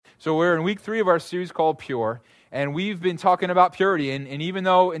So we're in week 3 of our series called Pure, and we've been talking about purity. And even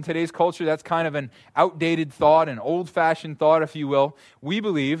though in today's culture that's kind of an outdated thought, an old-fashioned thought, if you will, we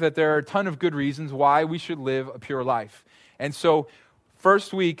believe that there are a ton of good reasons why we should live a pure life. And so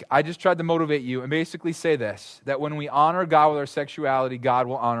first week, I just tried to motivate you and basically say this, that when we honor God with our sexuality, God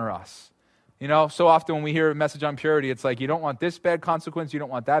will honor us. You know, so often when we hear a message on purity, it's like, you don't want this bad consequence, you don't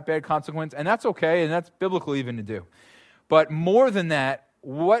want that bad consequence, and that's okay, and that's biblical even to do. But more than that,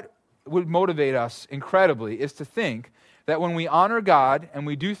 what would motivate us incredibly is to think that when we honor God and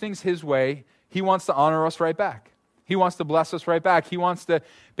we do things His way, He wants to honor us right back. He wants to bless us right back. He wants to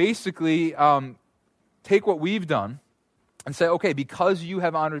basically take what we've done and say, okay, because you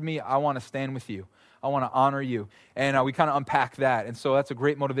have honored me, I want to stand with you. I want to honor you. And we kind of unpack that. And so that's a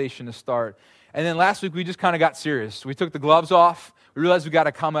great motivation to start. And then last week, we just kind of got serious. We took the gloves off. We realized we got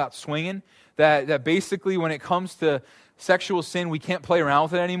to come out swinging. That basically when it comes to sexual sin, we can't play around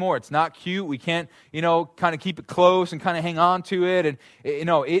with it anymore. It's not cute. We can't, kind of keep it close and kind of hang on to it. And,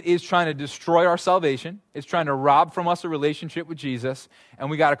 it is trying to destroy our salvation. It's trying to rob from us a relationship with Jesus. And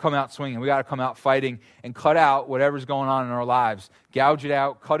we got to come out swinging. We got to come out fighting and cut out whatever's going on in our lives. Gouge it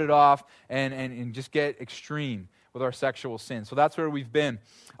out, cut it off, and just get extreme with our sexual sin. So that's where we've been.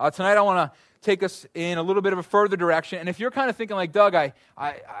 Tonight I want to take us in a little bit of a further direction. And if you're kind of thinking like, Doug, I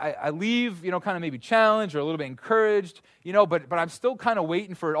leave, kind of maybe challenged or a little bit encouraged, but I'm still kind of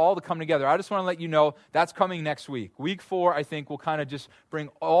waiting for it all to come together. I just want to let you know that's coming next week. Week 4, I think, will kind of just bring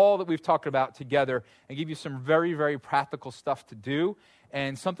all that we've talked about together and give you some very, very practical stuff to do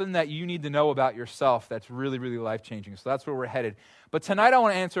and something that you need to know about yourself that's really, really life-changing. So that's where we're headed. But tonight I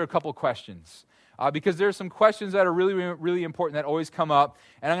want to answer a couple questions. Because there's some questions that are really, really important that always come up,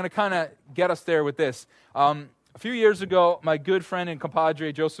 and I'm going to kind of get us there with this. A few years ago, my good friend and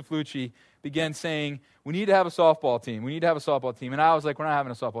compadre, Joseph Lucci, began saying, we need to have a softball team. We need to have a softball team. And I was like, we're not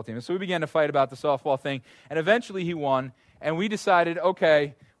having a softball team. And so we began to fight about the softball thing, and eventually he won, and we decided,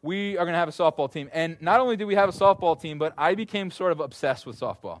 okay, we are going to have a softball team. And not only did we have a softball team, but I became sort of obsessed with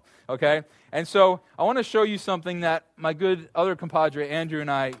softball, okay? And so I want to show you something that my good other compadre, Andrew,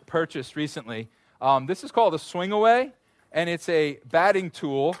 and I purchased recently. This is called a swing away, and it's a batting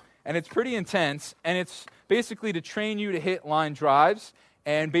tool, and it's pretty intense, and it's basically to train you to hit line drives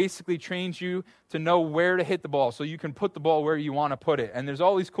and basically trains you to know where to hit the ball so you can put the ball where you want to put it. And there's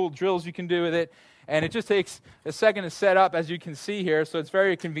all these cool drills you can do with it, and it just takes a second to set up, as you can see here, so it's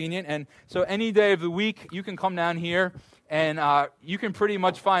very convenient. And so any day of the week, you can come down here, and you can pretty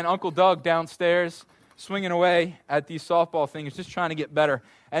much find Uncle Doug downstairs swinging away at these softball things, just trying to get better.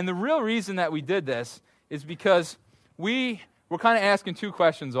 And the real reason that we did this is because we were kind of asking 2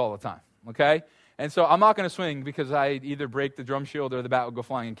 questions all the time, okay? And so I'm not going to swing because I either break the drum shield or the bat will go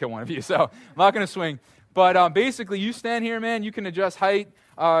flying and kill one of you. So I'm not going to swing. But basically, you stand here, man, you can adjust height.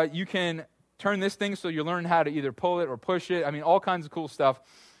 You can turn this thing so you learn how to either pull it or push it. I mean, all kinds of cool stuff.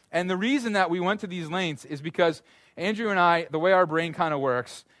 And the reason that we went to these lengths is because Andrew and I, the way our brain kind of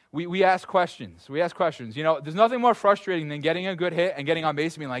works, we ask questions. We ask questions. There's nothing more frustrating than getting a good hit and getting on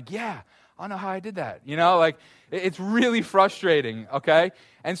base and being like, yeah, I don't know how I did that. It's really frustrating, okay?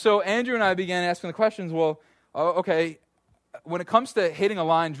 And so Andrew and I began asking the questions, well, okay, when it comes to hitting a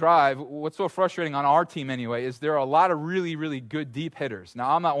line drive, what's so frustrating on our team anyway is there are a lot of really, really good deep hitters.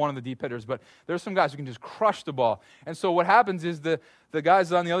 Now, I'm not one of the deep hitters, but there's some guys who can just crush the ball. And so what happens is the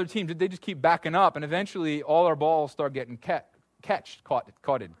guys on the other team, they just keep backing up, and eventually all our balls start getting catted.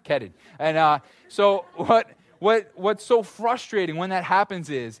 And so what's so frustrating when that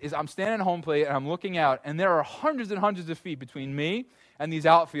happens is I'm standing at home plate and I'm looking out, and there are hundreds and hundreds of feet between me and these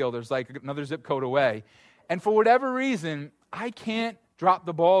outfielders, like another zip code away. And for whatever reason, I can't drop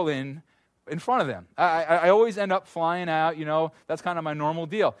the ball in front of them. I always end up flying out. That's kind of my normal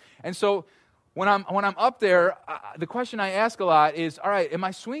deal. And so when I'm up there, the question I ask a lot is, all right, am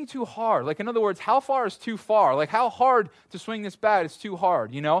I swinging too hard? Like, in other words, how far is too far? Like, how hard to swing this bat is too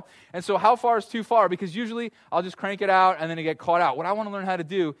hard, And so how far is too far? Because usually I'll just crank it out and then it get caught out. What I want to learn how to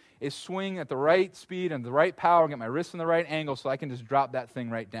do is swing at the right speed and the right power, get my wrist in the right angle so I can just drop that thing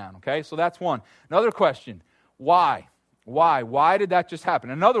right down, okay? So that's one. Another question, why? Why did that just happen?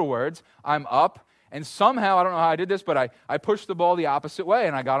 In other words, I'm up, and somehow, I don't know how I did this, but I pushed the ball the opposite way,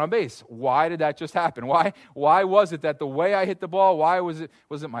 and I got on base. Why did that just happen? Why was it that the way I hit the ball, why was it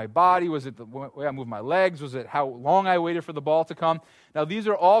my body? Was it the way I moved my legs? Was it how long I waited for the ball to come? Now, these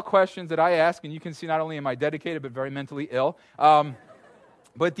are all questions that I ask, and you can see not only am I dedicated, but very mentally ill.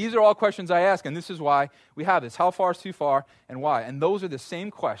 But these are all questions I ask, and this is why we have this. How far is too far, and why? And those are the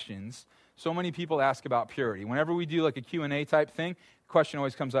same questions so many people ask about purity. Whenever we do like a Q&A type thing, the question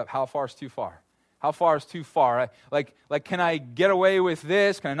always comes up, how far is too far? How far is too far? Like, can I get away with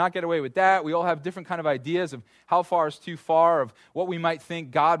this? Can I not get away with that? We all have different kind of ideas of how far is too far, of what we might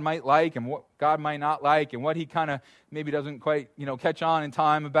think God might like and what God might not like, and what he kind of maybe doesn't quite, catch on in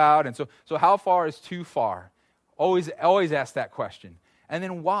time about. And so how far is too far? Always ask that question. And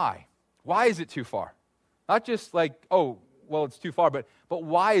then why? Why is it too far? Not just like, oh, well, it's too far, but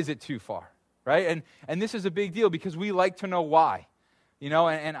why is it too far, right? And this is a big deal because we like to know why,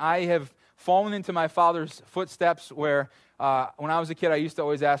 and I have fallen into my father's footsteps where when I was a kid, I used to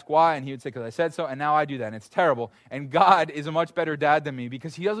always ask why, and he would say, because I said so, and now I do that, and it's terrible. And God is a much better dad than me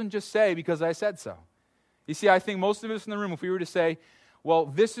because he doesn't just say, because I said so. You see, I think most of us in the room, if we were to say, well,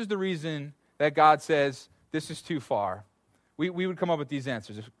 this is the reason that God says this is too far, we would come up with these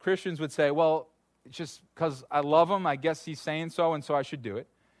answers. If Christians would say, well, it's just because I love him, I guess he's saying so, and so I should do it.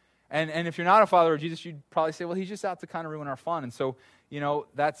 And if you're not a follower of Jesus, you'd probably say, well, he's just out to kind of ruin our fun. And so,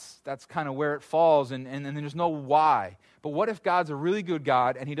 that's kind of where it falls, and there's no why. But what if God's a really good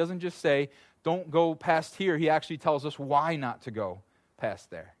God, and he doesn't just say, don't go past here. He actually tells us why not to go past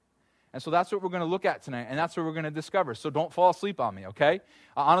there. And so that's what we're going to look at tonight, and that's what we're going to discover. So don't fall asleep on me, okay?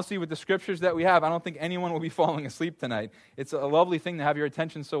 Honestly, with the scriptures that we have, I don't think anyone will be falling asleep tonight. It's a lovely thing to have your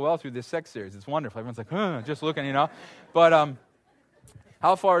attention so well through this sex series. It's wonderful. Everyone's like, just looking, But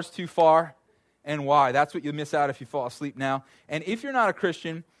how far is too far, and why? That's what you'll miss out if you fall asleep now. And if you're not a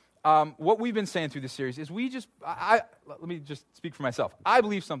Christian, what we've been saying through this series is let me just speak for myself. I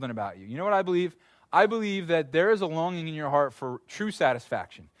believe something about you. You know what I believe? I believe that there is a longing in your heart for true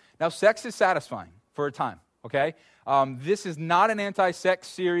satisfaction. Now, sex is satisfying for a time, okay? This is not an anti-sex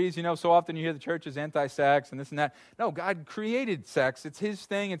series. So often you hear the church is anti-sex and this and that. No, God created sex. It's his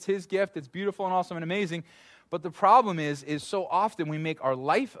thing. It's his gift. It's beautiful and awesome and amazing. But the problem is so often we make our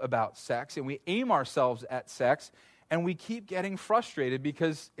life about sex and we aim ourselves at sex and we keep getting frustrated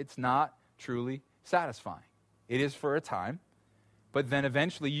because it's not truly satisfying. It is for a time, but then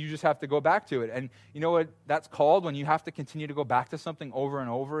eventually you just have to go back to it. And you know what that's called when you have to continue to go back to something over and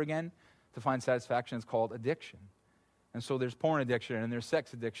over again to find satisfaction? It's called addiction. And so there's porn addiction, and there's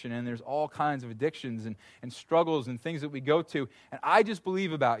sex addiction, and there's all kinds of addictions and struggles and things that we go to. And I just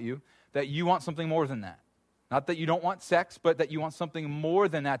believe about you that you want something more than that. Not that you don't want sex, but that you want something more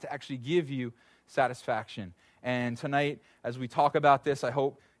than that to actually give you satisfaction. And tonight, as we talk about this, I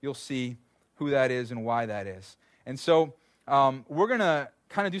hope you'll see who that is and why that is. And so we're going to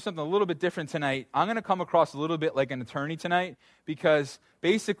kind of do something a little bit different tonight. I'm going to come across a little bit like an attorney tonight because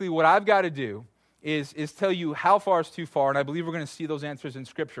basically what I've got to do is tell you how far is too far, and I believe we're going to see those answers in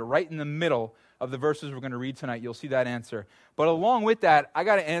Scripture. Right in the middle of the verses we're going to read tonight, you'll see that answer. But along with that, I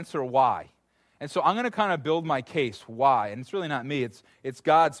got to answer why. And so I'm going to kind of build my case, why. And it's really not me, it's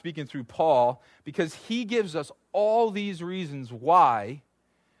God speaking through Paul, because he gives us all these reasons why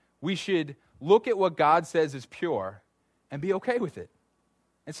we should look at what God says is pure and be okay with it.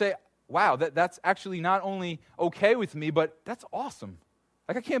 And say, wow, that's actually not only okay with me, but that's awesome.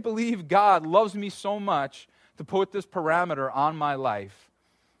 Like, I can't believe God loves me so much to put this parameter on my life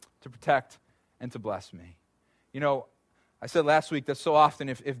to protect and to bless me. I said last week that so often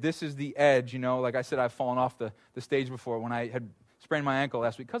if this is the edge, like I said, I've fallen off the stage before when I had sprained my ankle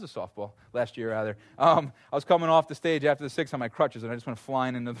last week because of softball, last year rather. I was coming off the stage after the sixth on my crutches, and I just went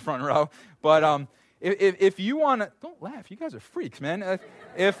flying into the front row. But if you want to, don't laugh, you guys are freaks, man.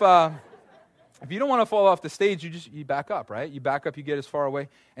 If you don't want to fall off the stage, you back up, right? You back up, you get as far away.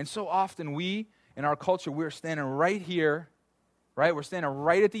 And so often we, in our culture, we're standing right here, right? We're standing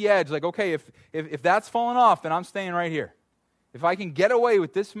right at the edge, like, okay, if that's falling off, then I'm staying right here. If I can get away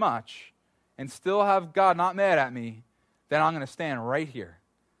with this much and still have God not mad at me, then I'm going to stand right here.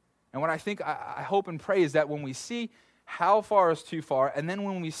 And what I think, I hope and pray is that when we see how far is too far, and then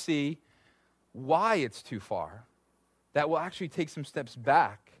when we see why it's too far, that we'll actually take some steps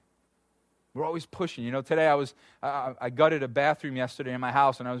back. We're always pushing. Today I gutted a bathroom yesterday in my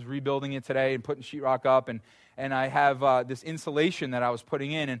house, and I was rebuilding it today and putting sheetrock up, and I have this insulation that I was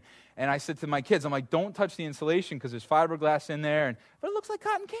putting in, and I said to my kids, I'm like, don't touch the insulation because there's fiberglass in there, but it looks like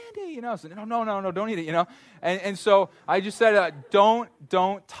cotton candy, So no, don't eat it, And so I just said, don't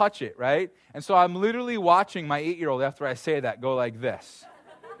touch it, right? And so I'm literally watching my 8-year-old after I say that go like this.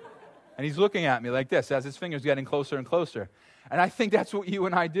 And he's looking at me like this as his finger's getting closer and closer. And I think that's what you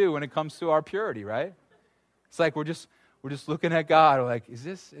and I do when it comes to our purity, right? It's like we're just looking at God. We're like, is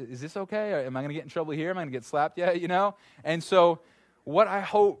this okay? Or am I going to get in trouble here? Am I going to get slapped yet? And so what I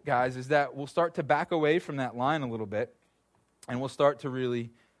hope, guys, is that we'll start to back away from that line a little bit, and we'll start to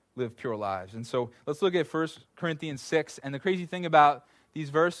really live pure lives. And so let's look at 1 Corinthians 6. And the crazy thing about these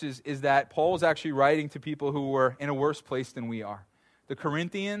verses is that Paul is actually writing to people who were in a worse place than we are. The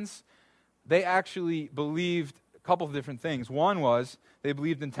Corinthians they actually believed a couple of different things. One was they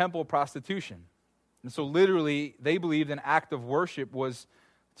believed in temple prostitution. And so literally, they believed an act of worship was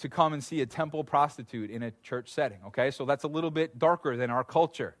to come and see a temple prostitute in a church setting, okay? So that's a little bit darker than our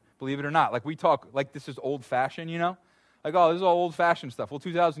culture, believe it or not. Like we talk, like this is old-fashioned, you know? Like, oh, this is all old-fashioned stuff. Well,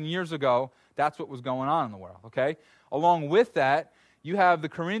 2,000 years ago, that's what was going on in the world, okay? Along with that, you have the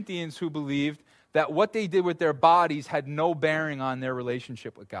Corinthians who believed that what they did with their bodies had no bearing on their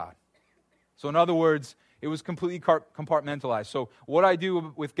relationship with God. So in other words, it was completely compartmentalized. So what I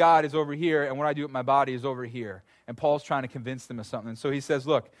do with God is over here, and what I do with my body is over here. And Paul's trying to convince them of something. And so he says,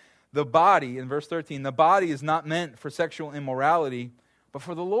 look, the body, in verse 13, the body is not meant for sexual immorality, but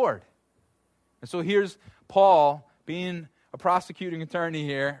for the Lord. And so here's Paul being a prosecuting attorney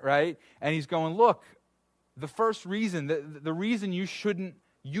here, right? And he's going, look, the first reason, the reason you shouldn't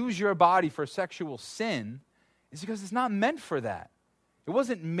use your body for sexual sin is because it's not meant for that. It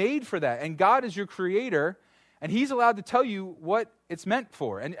wasn't made for that. And God is your creator, and he's allowed to tell you what it's meant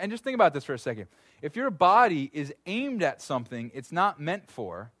for. And just think about this for a second. If your body is aimed at something it's not meant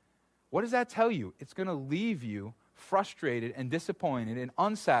for, what does that tell you? It's going to leave you frustrated and disappointed and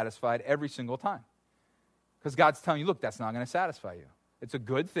unsatisfied every single time. Because God's telling you, look, that's not going to satisfy you. It's a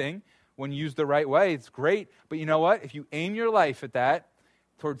good thing. When used the right way, it's great. But you know what? If you aim your life at that,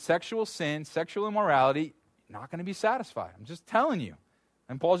 towards sexual sin, sexual immorality, you're not going to be satisfied. I'm just telling you.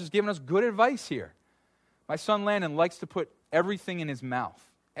 And Paul's just giving us good advice here. My son Landon likes to put everything in his mouth.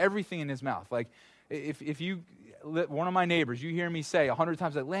 Everything in his mouth. Like, if you, one of my neighbors, you hear me say 100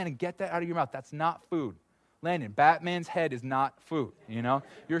 times, like, Landon, get that out of your mouth. That's not food. Landon, Batman's head is not food, you know?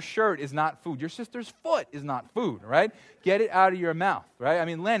 Your shirt is not food. Your sister's foot is not food, right? Get it out of your mouth, right? I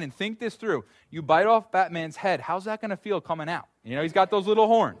mean, Landon, think this through. You bite off Batman's head, how's that going to feel coming out? You know, he's got those little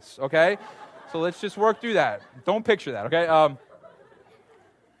horns, okay? So let's just work through that. Don't picture that, okay?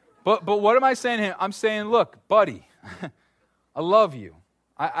 But what am I saying here? I'm saying, look, buddy, I love you.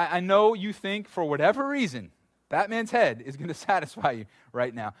 I know you think for whatever reason, Batman's head is going to satisfy you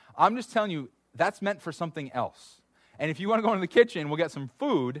right now. I'm just telling you, that's meant for something else. And if you want to go into the kitchen, we'll get some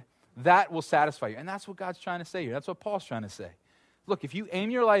food, that will satisfy you. And that's what God's trying to say here. That's what Paul's trying to say. Look, if you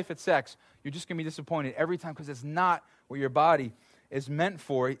aim your life at sex, you're just going to be disappointed every time because it's not what your body is meant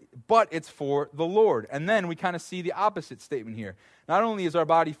for, but it's for the Lord. And then we kind of see the opposite statement here. Not only is our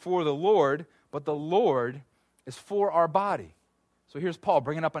body for the Lord, but the Lord is for our body. So here's Paul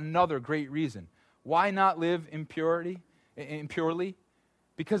bringing up another great reason. Why not live impurely?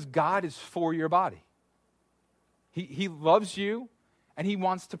 Because God is for your body. He loves you, and he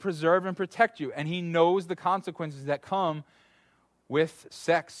wants to preserve and protect you, and he knows the consequences that come with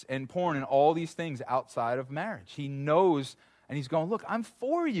sex and porn and all these things outside of marriage. He knows, and he's going, look, I'm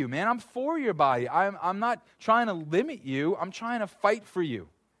for you, man. I'm for your body. I'm not trying to limit you. I'm trying to fight for you.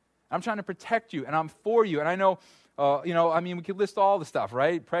 I'm trying to protect you, and I'm for you. And I know, we could list all the stuff,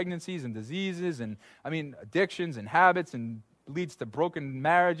 right? Pregnancies and diseases and, addictions and habits and leads to broken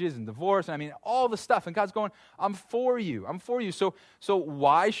marriages and divorce. All the stuff. And God's going, I'm for you. I'm for you. So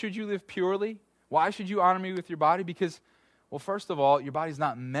why should you live purely? Why should you honor me with your body? Because, well, first of all, your body's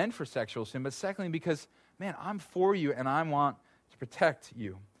not meant for sexual sin. But secondly, because, man, I'm for you and I want to protect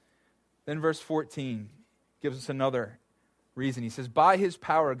you. Then verse 14 gives us another reason. He says, by his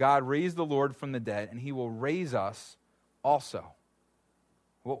power, God raised the Lord from the dead, and he will raise us also.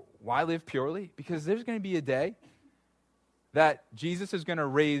 Well, why live purely? Because there's going to be a day that Jesus is going to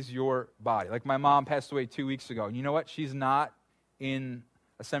raise your body. Like my mom passed away 2 weeks ago. And you know what? She's not in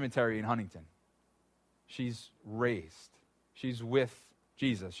a cemetery in Huntington. She's raised. She's with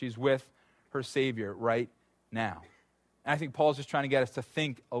Jesus. She's with her Savior right now. And I think Paul's just trying to get us to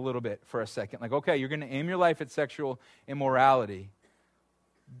think a little bit for a second. Like, okay, you're going to aim your life at sexual immorality.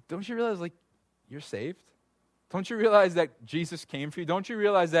 Don't you realize, you're saved? Don't you realize that Jesus came for you? Don't you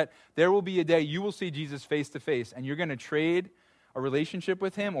realize that there will be a day you will see Jesus face to face, and you're going to trade a relationship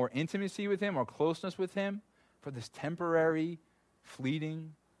with him or intimacy with him or closeness with him for this temporary,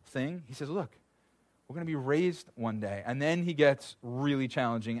 fleeting thing? He says, look, we're going to be raised one day. And then he gets really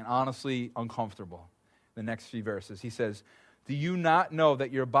challenging and honestly uncomfortable. The next few verses, he says, do you not know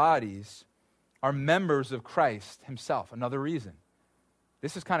that your bodies are members of Christ himself? Another reason.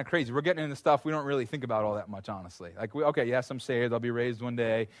 This is kind of crazy. We're getting into stuff we don't really think about all that much, honestly. Yes, I'm saved. I'll be raised one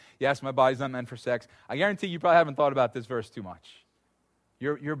day. Yes, my body's not meant for sex. I guarantee you probably haven't thought about this verse too much.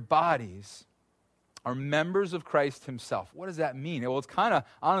 Your bodies are members of Christ himself. What does that mean? Well, it's kind of,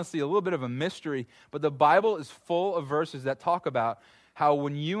 honestly, a little bit of a mystery, but the Bible is full of verses that talk about how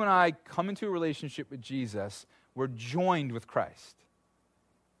when you and I come into a relationship with Jesus, we're joined with Christ.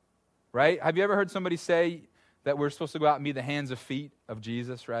 Right? Have you ever heard somebody say that we're supposed to go out and be the hands and feet of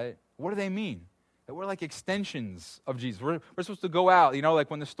Jesus, right? What do they mean? That we're like extensions of Jesus. We're supposed to go out, like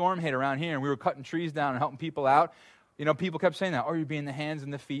when the storm hit around here and we were cutting trees down and helping people out, people kept saying that, you're being the hands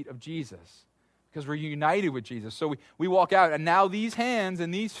and the feet of Jesus because we're united with Jesus. So we walk out, and now these hands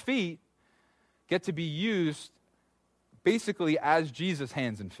and these feet get to be used basically as Jesus'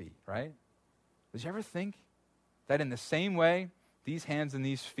 hands and feet, right? Did you ever think that in the same way these hands and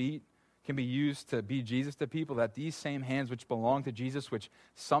these feet can be used to be Jesus to people, that these same hands which belong to Jesus, which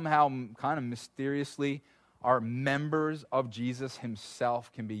somehow kind of mysteriously are members of Jesus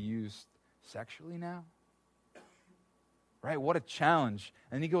himself, can be used sexually now? Right? What a challenge.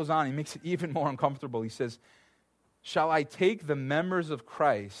 And he goes on, he makes it even more uncomfortable. He says, shall I take the members of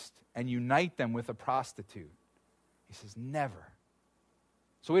Christ and unite them with a prostitute? He says, never.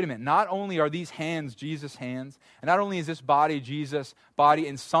 So wait a minute, not only are these hands Jesus' hands, and not only is this body Jesus' body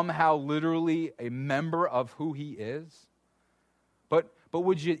and somehow literally a member of who he is, but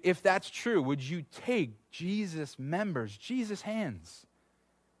would you, if that's true, would you take Jesus' members, Jesus' hands,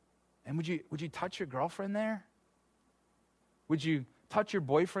 and would you touch your girlfriend there? Would you touch your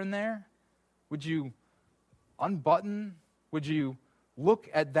boyfriend there? Would you unbutton? Would you look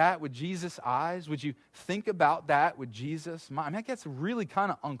at that with Jesus' eyes? Would you think about that with Jesus' mind? I mean, that gets really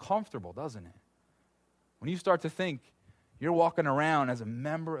kind of uncomfortable, doesn't it? When you start to think you're walking around as a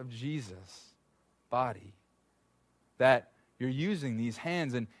member of Jesus' body, that you're using these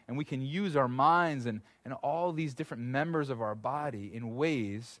hands, and we can use our minds and all these different members of our body in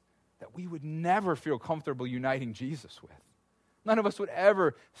ways that we would never feel comfortable uniting Jesus with. None of us would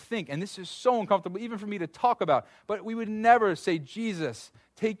ever think, and this is so uncomfortable even for me to talk about, but we would never say, Jesus,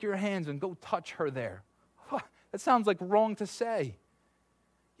 take your hands and go touch her there. That sounds like wrong to say.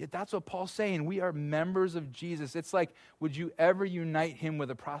 Yet that's what Paul's saying. We are members of Jesus. It's like, would you ever unite him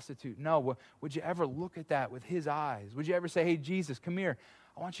with a prostitute? No. Would you ever look at that with his eyes? Would you ever say, hey, Jesus, come here.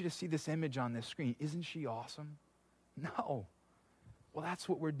 I want you to see this image on this screen. Isn't she awesome? No. Well, that's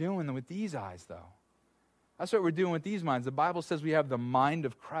what we're doing with these eyes, though. That's what we're doing with these minds. The Bible says we have the mind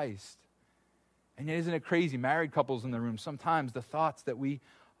of Christ. And yet, isn't it crazy? Married couples in the room, sometimes the thoughts that we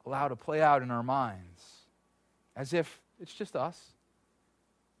allow to play out in our minds, as if it's just us.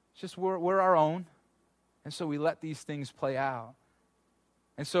 It's just we're our own. And so we let these things play out.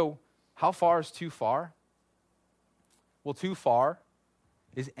 And so, how far is too far? Well, too far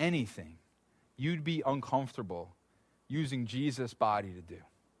is anything you'd be uncomfortable using Jesus' body to do.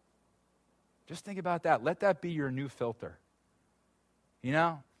 Just think about that. Let that be your new filter. We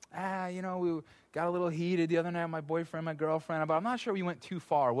got a little heated the other night with my boyfriend, my girlfriend, but I'm not sure we went too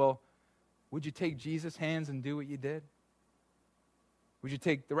far. Well, would you take Jesus' hands and do what you did? Would you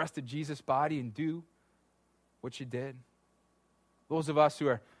take the rest of Jesus' body and do what you did? Those of us who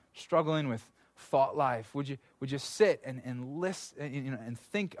are struggling with thought life, would you sit and listen and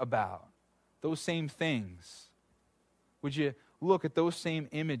think about those same things? Would you look at those same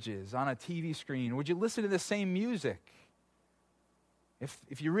images on a TV screen? Would you listen to the same music?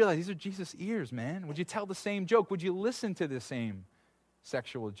 If you realize these are Jesus' ears, man, would you tell the same joke? Would you listen to the same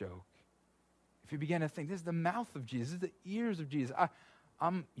sexual joke? If you begin to think, this is the mouth of Jesus, this is the ears of Jesus,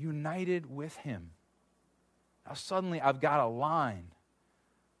 I'm united with him. Now suddenly I've got a line,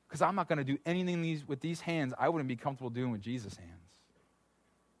 because I'm not going to do anything with these hands I wouldn't be comfortable doing with Jesus' hands.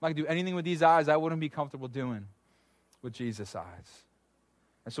 I'm not going to do anything with these eyes I wouldn't be comfortable doing with Jesus' eyes.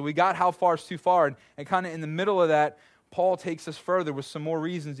 And so we got how far is too far, and kind of in the middle of that, Paul takes us further with some more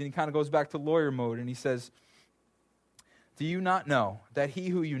reasons, and he kind of goes back to lawyer mode, and he says, do you not know that he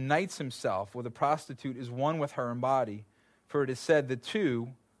who unites himself with a prostitute is one with her in body? For it is said, the two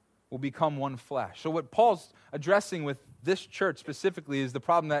will become one flesh. So what Paul's addressing with this church specifically is the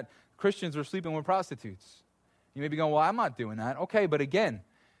problem that Christians are sleeping with prostitutes. You may be going, well, I'm not doing that. Okay, but again,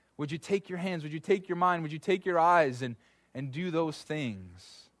 would you take your hands, would you take your mind, would you take your eyes and do those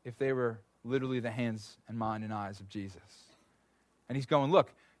things if they were literally the hands and mind and eyes of Jesus? And he's going,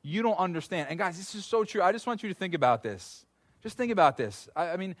 look, you don't understand. And guys, this is so true. I just want you to think about this. Just think about this.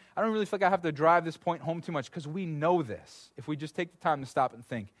 I mean, I don't really feel like I have to drive this point home too much, because we know this, if we just take the time to stop and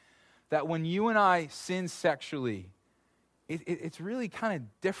think, that when you and I sin sexually, it's really kind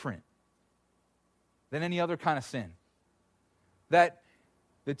of different than any other kind of sin. That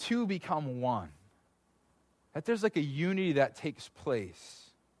the two become one. That there's like a unity that takes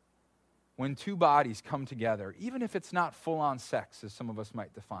place when two bodies come together, even if it's not full-on sex, as some of us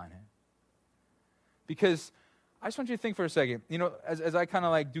might define it. Because I just want you to think for a second, as I kind of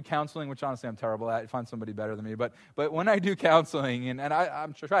like do counseling, which honestly I'm terrible at, find somebody better than me, but when I do counseling, and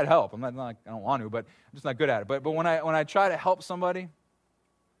I'm trying to help, I'm not like I don't want to, but I'm just not good at it. But when I try to help somebody,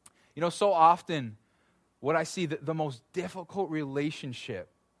 so often what I see, the most difficult relationship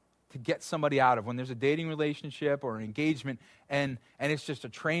to get somebody out of, when there's a dating relationship or an engagement and it's just a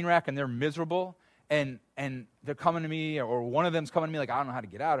train wreck and they're miserable and they're coming to me, or one of them's coming to me like, I don't know how to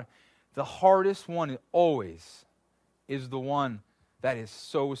get out of it. The hardest one always is the one that is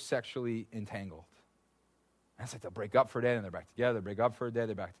so sexually entangled. And it's like they'll break up for a day and they're back together, break up for a day,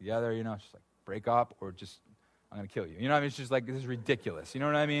 they're back together, you know, it's just like break up or just, I'm going to kill you. You know what I mean? It's just like, this is ridiculous. You know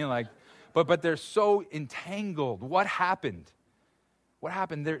what I mean? Like, but they're so entangled. What happened? What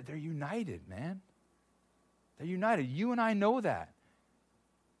happened? They're united, man. They're united. You and I know that.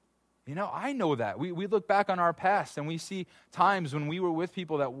 You know, I know that. We look back on our past and we see times when we were with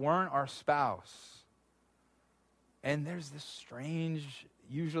people that weren't our spouse. And there's this strange,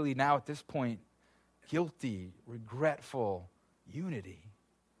 usually now at this point, guilty, regretful unity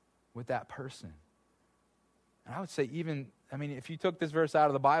with that person. And I would say if you took this verse out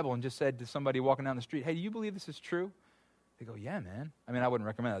of the Bible and just said to somebody walking down the street, hey, do you believe this is true? They go, yeah, man. I mean, I wouldn't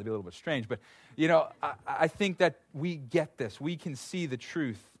recommend that. It'd be a little bit strange. But, you know, I think that we get this. We can see the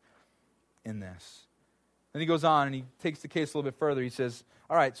truth in this. Then he goes on and he takes the case a little bit further. He says,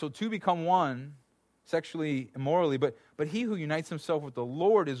 all right, so two become one sexually, immorally, but he who unites himself with the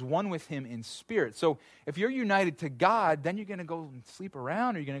Lord is one with him in spirit. So if you're united to God, then you're going to go and sleep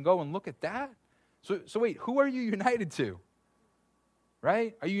around, or you're going to go and look at that? So wait, who are you united to?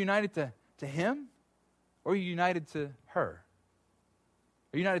 Right? Are you united to him? Or are you united to her?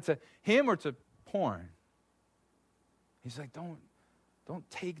 Are you united to him or to porn? He's like, don't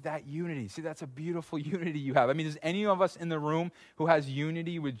take that unity. See, that's a beautiful unity you have. I mean, does any of us in the room who has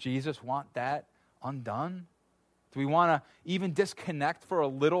unity with Jesus want that undone? Do we want to even disconnect for a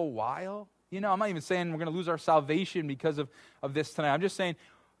little while? You know, I'm not even saying we're going to lose our salvation because of this tonight. I'm just saying,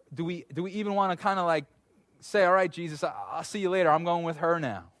 do we even want to kind of like say, all right, Jesus, I'll see you later. I'm going with her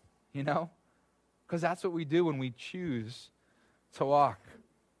now, you know? Because that's what we do when we choose to walk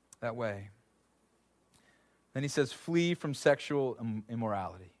that way. Then he says, flee from sexual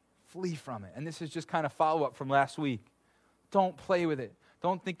immorality. Flee from it. And this is just kind of follow-up from last week. Don't play with it.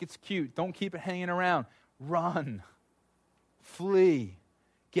 Don't think it's cute. Don't keep it hanging around. Run. Flee.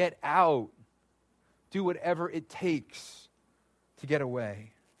 Get out. Do whatever it takes to get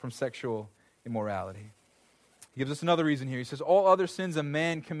away from sexual immorality. He gives us another reason here. He says, all other sins a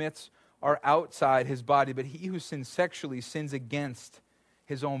man commits are outside his body, but he who sins sexually sins against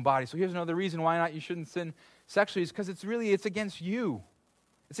his own body. So here's another reason why not you shouldn't sin sexually, is because it's against you.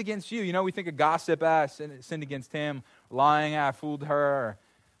 It's against you. You know, we think of gossip, sinned against him, lying, I fooled her, or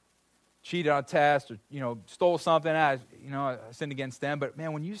cheated on a test, or, you know, stole something, I sinned against them. But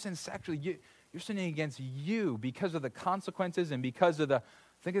man, when you sin sexually, you're sinning against you because of the consequences and because of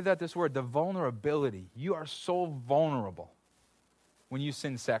think of this word, the vulnerability. You are so vulnerable when you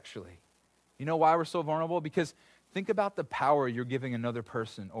sin sexually. You know why we're so vulnerable? Because think about the power you're giving another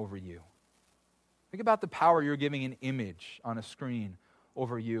person over you. Think about the power you're giving an image on a screen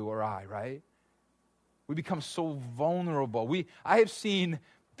over you or I, right? We become so vulnerable. I have seen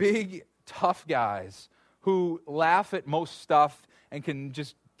big, tough guys who laugh at most stuff and can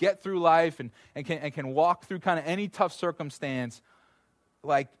just get through life and can walk through kind of any tough circumstance,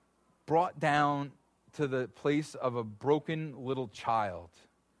 like brought down to the place of a broken little child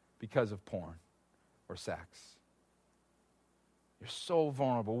because of porn or sex. You're so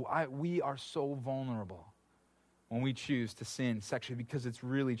vulnerable. We are so vulnerable when we choose to sin sexually because it's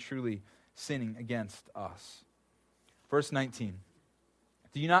really, truly sinning against us. Verse 19.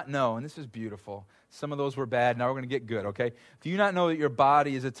 Do you not know, and this is beautiful, some of those were bad, now we're going to get good, okay? Do you not know that your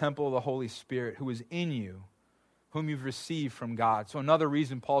body is a temple of the Holy Spirit who is in you, whom you've received from God? So another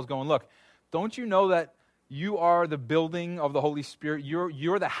reason Paul's going, look, don't you know that you are the building of the Holy Spirit?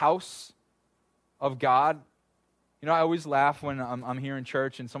 You're the house of God. You know, I always laugh when I'm here in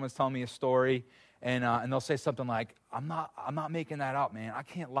church and someone's telling me a story and they'll say something like, I'm not making that up, man. I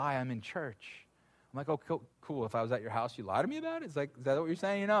can't lie, I'm in church. I'm like, oh, cool. If I was at your house, you lie to me about it? It's like, is that what you're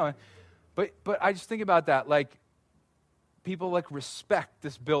saying? You know? But I just think about that. Like, people like respect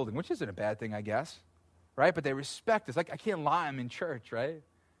this building, which isn't a bad thing, I guess, right? But they respect this. Like, I can't lie, I'm in church, right?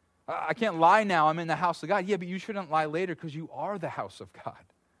 I can't lie now, I'm in the house of God. Yeah, but you shouldn't lie later because you are the house of God.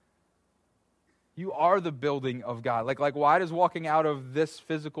 You are the building of God. Like, why does walking out of this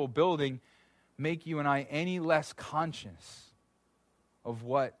physical building make you and I any less conscious of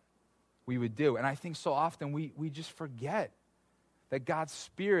what we would do? And I think so often we just forget that God's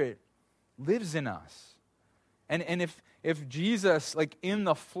Spirit lives in us. And if Jesus, like in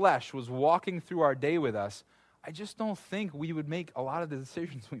the flesh, was walking through our day with us, I just don't think we would make a lot of the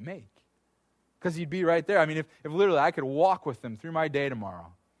decisions we make. Because he'd be right there. I mean, if literally I could walk with him through my day tomorrow,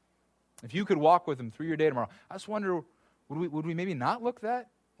 if you could walk with him through your day tomorrow, I just wonder, would we maybe not look that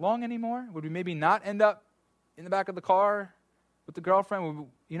long anymore? Would we maybe not end up in the back of the car with the girlfriend?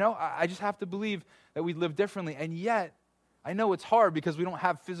 I just have to believe that we'd live differently. And yet, I know it's hard because we don't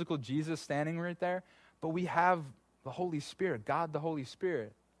have physical Jesus standing right there, but we have the Holy Spirit, God the Holy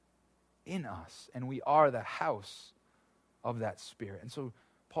Spirit, in us, and we are the house of that Spirit. And so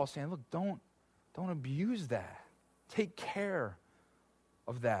Paul's saying, look, don't abuse that. Take care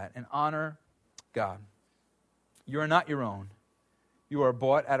of that and honor God. You are not your own. You are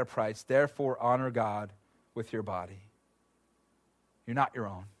bought at a price. Therefore, honor God with your body. You're not your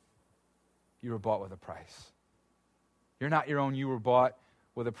own. You were bought with a price. You're not your own. You were bought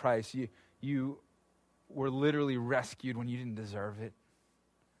with a price. You were literally rescued when you didn't deserve it.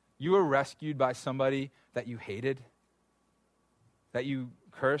 You were rescued by somebody that you hated, that you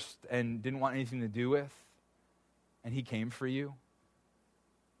cursed and didn't want anything to do with, and he came for you,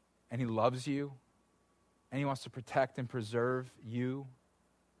 and he loves you, and he wants to protect and preserve you.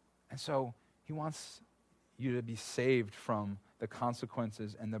 And so he wants you to be saved from the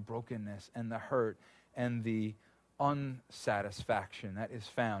consequences and the brokenness and the hurt and the unsatisfaction that is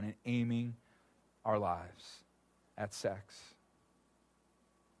found in aiming our lives at sex.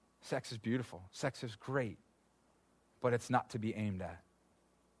 Sex is beautiful. Sex is great. But it's not to be aimed at.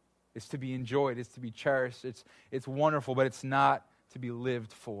 It's to be enjoyed. It's to be cherished. It's wonderful, but it's not to be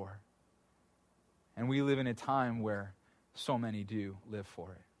lived for. And we live in a time where so many do live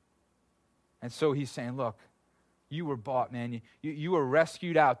for it. And so he's saying, look, you were bought, man. You were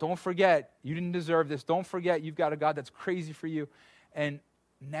rescued out. Don't forget, you didn't deserve this. Don't forget, you've got a God that's crazy for you. And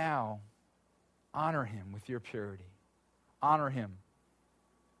now, honor him with your purity. Honor him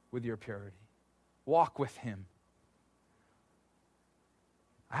with your purity. Walk with him.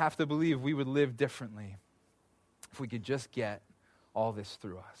 I have to believe we would live differently if we could just get all this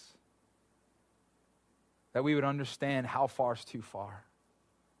through us. That we would understand how far is too far.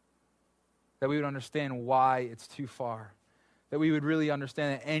 That we would understand why it's too far. That we would really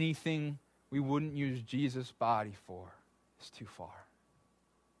understand that anything we wouldn't use Jesus' body for is too far.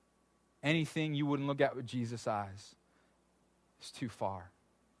 Anything you wouldn't look at with Jesus' eyes is too far.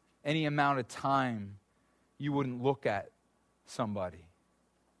 Any amount of time you wouldn't look at somebody.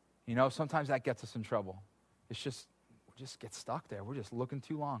 Sometimes that gets us in trouble. We just get stuck there. We're just looking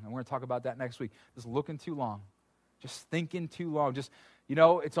too long. And we're going to talk about that next week. Just looking too long. Just thinking too long.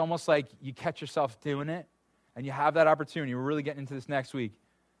 It's almost like you catch yourself doing it, and you have that opportunity. We're really getting into this next week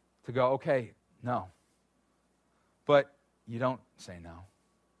to go, okay, no. But you don't say no.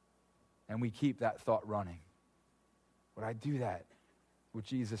 And we keep that thought running. Would I do that with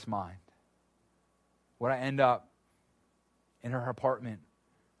Jesus' mind? Would I end up in her apartment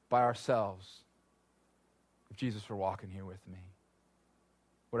by ourselves if Jesus were walking here with me?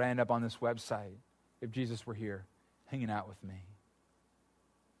 Would I end up on this website if Jesus were here hanging out with me?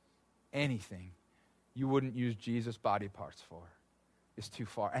 Anything you wouldn't use Jesus' body parts for is too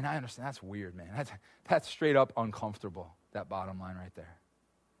far. And I understand that's weird, man. That's straight up uncomfortable, that bottom line right there.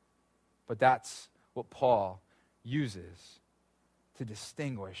 But that's what Paul uses to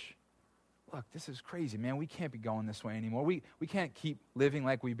distinguish. Look, this is crazy, man. We can't be going this way anymore. We can't keep living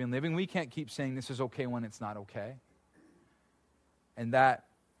like we've been living. We can't keep saying this is okay when it's not okay. And that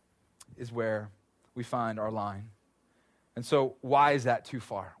is where we find our line. And so why is that too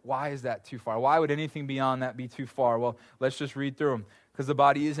far? Why is that too far? Why would anything beyond that be too far? Well, let's just read through them. Because the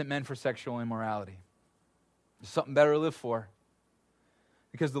body isn't meant for sexual immorality. There's something better to live for.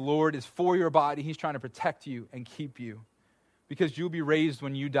 Because the Lord is for your body. He's trying to protect you and keep you. Because you'll be raised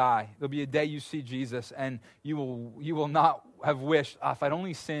when you die. There'll be a day you see Jesus, and you will not have wished, if I'd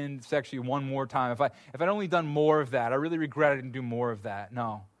only sinned sexually one more time, if I'd only done more of that, I really regret it and do more of that.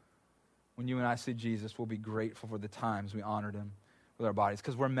 No. When you and I see Jesus, we'll be grateful for the times we honored him with our bodies.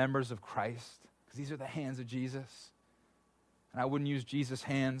 Because we're members of Christ. Because these are the hands of Jesus. And I wouldn't use Jesus'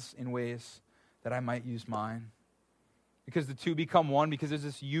 hands in ways that I might use mine. Because the two become one. Because there's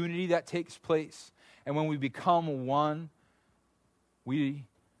this unity that takes place. And when we become one, we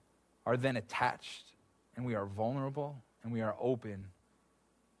are then attached, and we are vulnerable, and we are open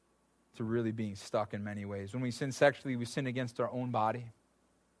to really being stuck in many ways. When we sin sexually, we sin against our own body.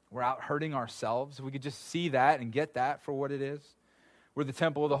 We're out hurting ourselves. If we could just see that and get that for what it is. We're the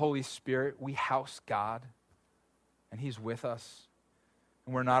temple of the Holy Spirit. We house God, and he's with us.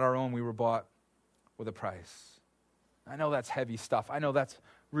 And we're not our own. We were bought with a price. I know that's heavy stuff. I know that's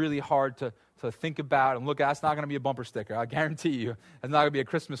really hard to think about and look at. It's not going to be a bumper sticker. I guarantee you. It's not going to be a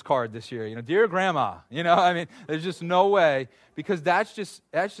Christmas card this year. Dear Grandma. There's just no way, because that's just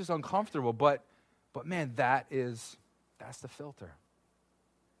uncomfortable. But man, that's the filter.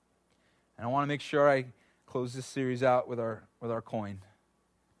 And I want to make sure I close this series out with our coin.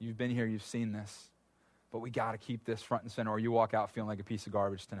 You've been here, you've seen this. But we got to keep this front and center, or you walk out feeling like a piece of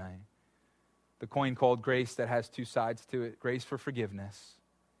garbage tonight. The coin called grace that has two sides to it. Grace for forgiveness.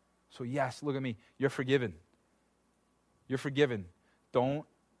 So yes, look at me. You're forgiven. You're forgiven. Don't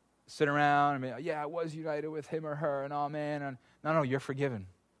sit around and be, yeah, I was united with him or her, and oh man. And, no, you're forgiven.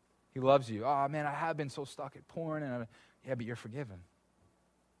 He loves you. Oh man, I have been so stuck at porn. Yeah, but you're forgiven.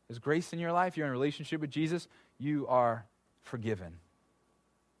 There's grace in your life. You're in a relationship with Jesus. You are forgiven.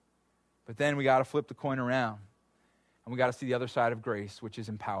 But then we got to flip the coin around, and we got to see the other side of grace, which is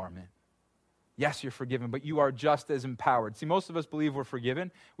empowerment. Yes, you're forgiven, but you are just as empowered. See, most of us believe we're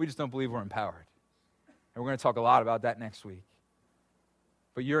forgiven. We just don't believe we're empowered. And we're going to talk a lot about that next week.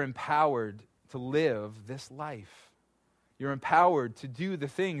 But you're empowered to live this life. You're empowered to do the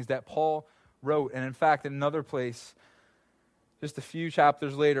things that Paul wrote. And in fact, in another place, just a few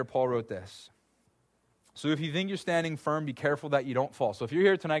chapters later, Paul wrote this. So if you think you're standing firm, be careful that you don't fall. So if you're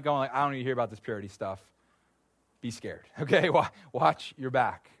here tonight going like, I don't need to hear about this purity stuff, be scared, okay? Watch your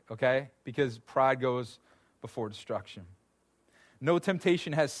back, okay? Because pride goes before destruction. No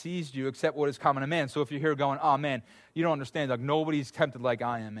temptation has seized you except what is common to man. So if you're here going, oh man, you don't understand, like nobody's tempted like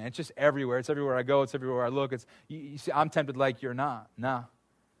I am, man. It's just everywhere. It's everywhere I go. It's everywhere I look. You see, I'm tempted like you're not. No,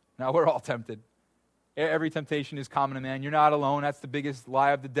 we're all tempted. Every temptation is common to man. You're not alone. That's the biggest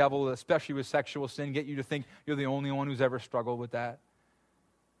lie of the devil, especially with sexual sin. Get you to think you're the only one who's ever struggled with that.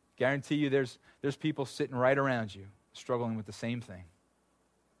 Guarantee you there's people sitting right around you struggling with the same thing.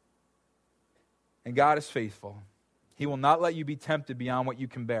 And God is faithful. He will not let you be tempted beyond what you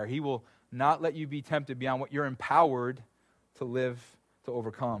can bear. He will not let you be tempted beyond what you're empowered to live, to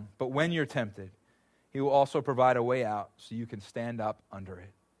overcome. But when you're tempted, He will also provide a way out so you can stand up under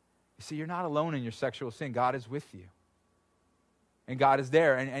it. You see, you're not alone in your sexual sin. God is with you. And God is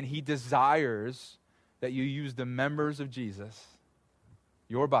there. And He desires that you use the members of Jesus,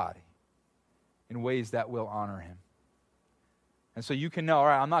 your body, in ways that will honor Him. And so you can know, all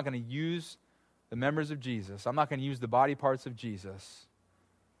right, I'm not going to use the members of Jesus. I'm not going to use the body parts of Jesus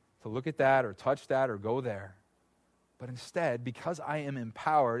to look at that or touch that or go there. But instead, because I am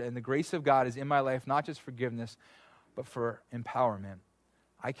empowered and the grace of God is in my life, not just forgiveness, but for empowerment,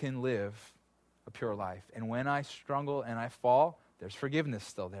 I can live a pure life. And when I struggle and I fall, there's forgiveness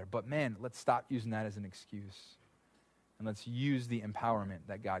still there. But man, let's stop using that as an excuse. And let's use the empowerment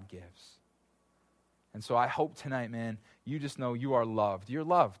that God gives. And so I hope tonight, man, you just know you are loved. You're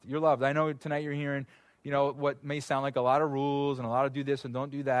loved. You're loved. I know tonight you're hearing, what may sound like a lot of rules and a lot of do this and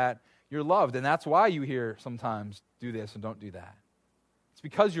don't do that. You're loved. And that's why you hear sometimes do this and don't do that. It's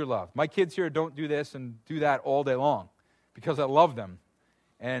because you're loved. My kids here don't do this and do that all day long because I love them.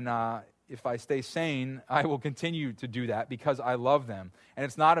 And if I stay sane, I will continue to do that because I love them. And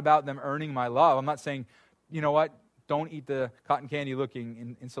it's not about them earning my love. I'm not saying, you know what, don't eat the cotton candy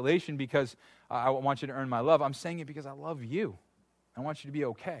looking insulation because I want you to earn my love. I'm saying it because I love you. I want you to be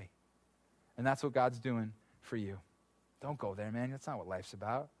okay. And that's what God's doing for you. Don't go there, man. That's not what life's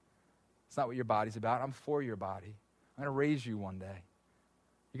about. It's not what your body's about. I'm for your body. I'm going to raise you one day.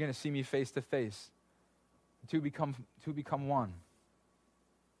 You're going to see me face to face. Two become one.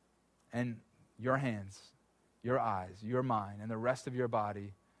 And your hands, your eyes, your mind, and the rest of your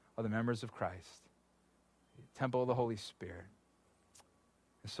body are the members of Christ, the temple of the Holy Spirit.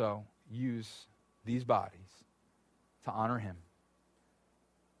 And so use these bodies to honor Him.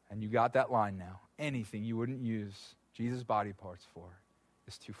 And you got that line now. Anything you wouldn't use Jesus' body parts for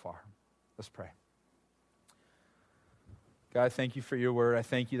is too far. Let's pray. God, thank you for your word. I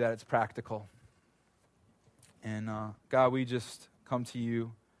thank you that it's practical. And God, we just come to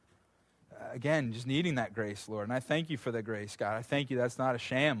you again, just needing that grace, Lord. And I thank you for the grace, God. I thank you that's not a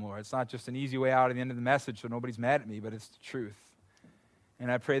sham, Lord. It's not just an easy way out at the end of the message so nobody's mad at me, but it's the truth.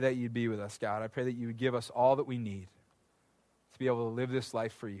 And I pray that you'd be with us, God. I pray that you would give us all that we need to be able to live this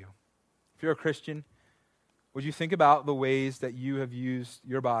life for you. If you're a Christian, would you think about the ways that you have used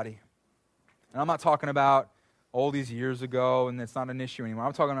your body? And I'm not talking about all these years ago and it's not an issue anymore.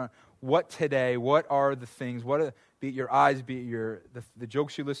 I'm talking about what today, what are the things, be it your eyes, be it the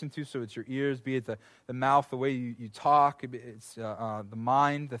jokes you listen to, so it's your ears, be it the mouth, the way you talk, it's the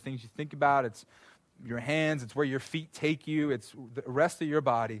mind, the things you think about, it's your hands, it's where your feet take you, it's the rest of your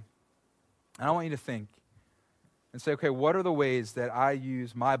body. And I want you to think and say, okay, what are the ways that I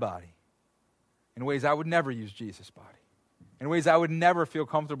use my body in ways I would never use Jesus' body, in ways I would never feel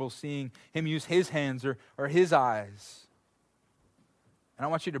comfortable seeing Him use His hands or His eyes. And I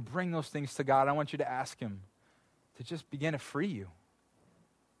want you to bring those things to God. I want you to ask Him to just begin to free you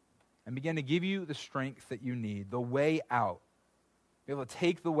and begin to give you the strength that you need, the way out. Be able to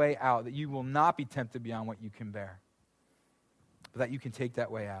take the way out that you will not be tempted beyond what you can bear. but that you can take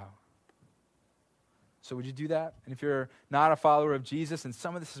that way out. So would you do that? And if you're not a follower of Jesus and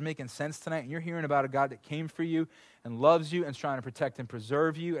some of this is making sense tonight and you're hearing about a God that came for you and loves you and is trying to protect and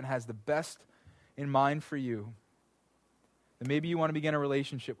preserve you and has the best in mind for you, then maybe you want to begin a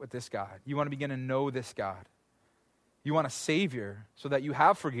relationship with this God. You want to begin to know this God. You want a Savior so that you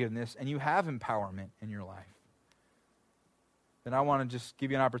have forgiveness and you have empowerment in your life. Then I want to just give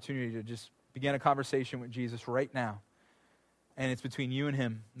you an opportunity to just begin a conversation with Jesus right now. And it's between you and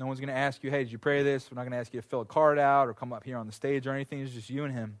him. No one's going to ask you, hey, did you pray this? We're not going to ask you to fill a card out or come up here on the stage or anything. It's just you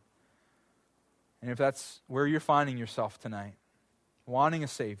and him. And if that's where you're finding yourself tonight, wanting a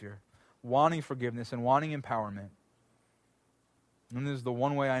Savior, wanting forgiveness, and wanting empowerment, then this is the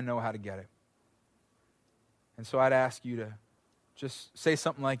one way I know how to get it. And so I'd ask you to just say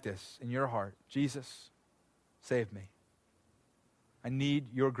something like this in your heart. Jesus, save me. I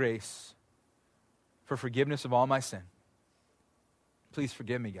need your grace for forgiveness of all my sin. Please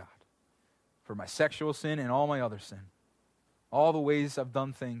forgive me, God, for my sexual sin and all my other sin. All the ways I've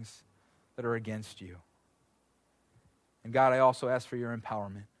done things that are against you. And God, I also ask for your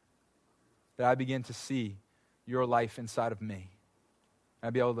empowerment, that I begin to see your life inside of me. And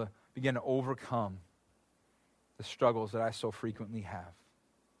I'd be able to begin to overcome the struggles that I so frequently have.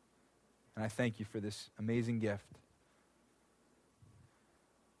 And I thank you for this amazing gift.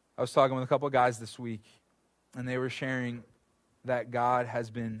 I was talking with a couple of guys this week, and they were sharing that God has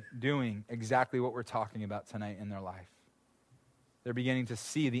been doing exactly what we're talking about tonight in their life. They're beginning to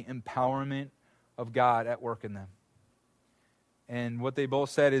see the empowerment of God at work in them. And what they both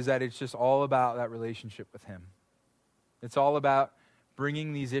said is that it's just all about that relationship with him. It's all about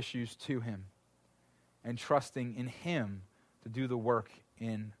bringing these issues to him and trusting in him to do the work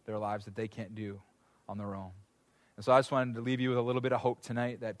in their lives that they can't do on their own. And so I just wanted to leave you with a little bit of hope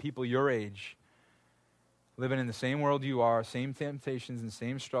tonight that people your age, living in the same world you are, same temptations and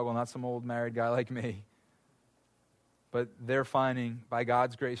same struggle, not some old married guy like me, but they're finding, by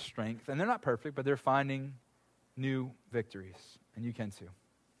God's grace, strength. And they're not perfect, but they're finding new victories. And you can too.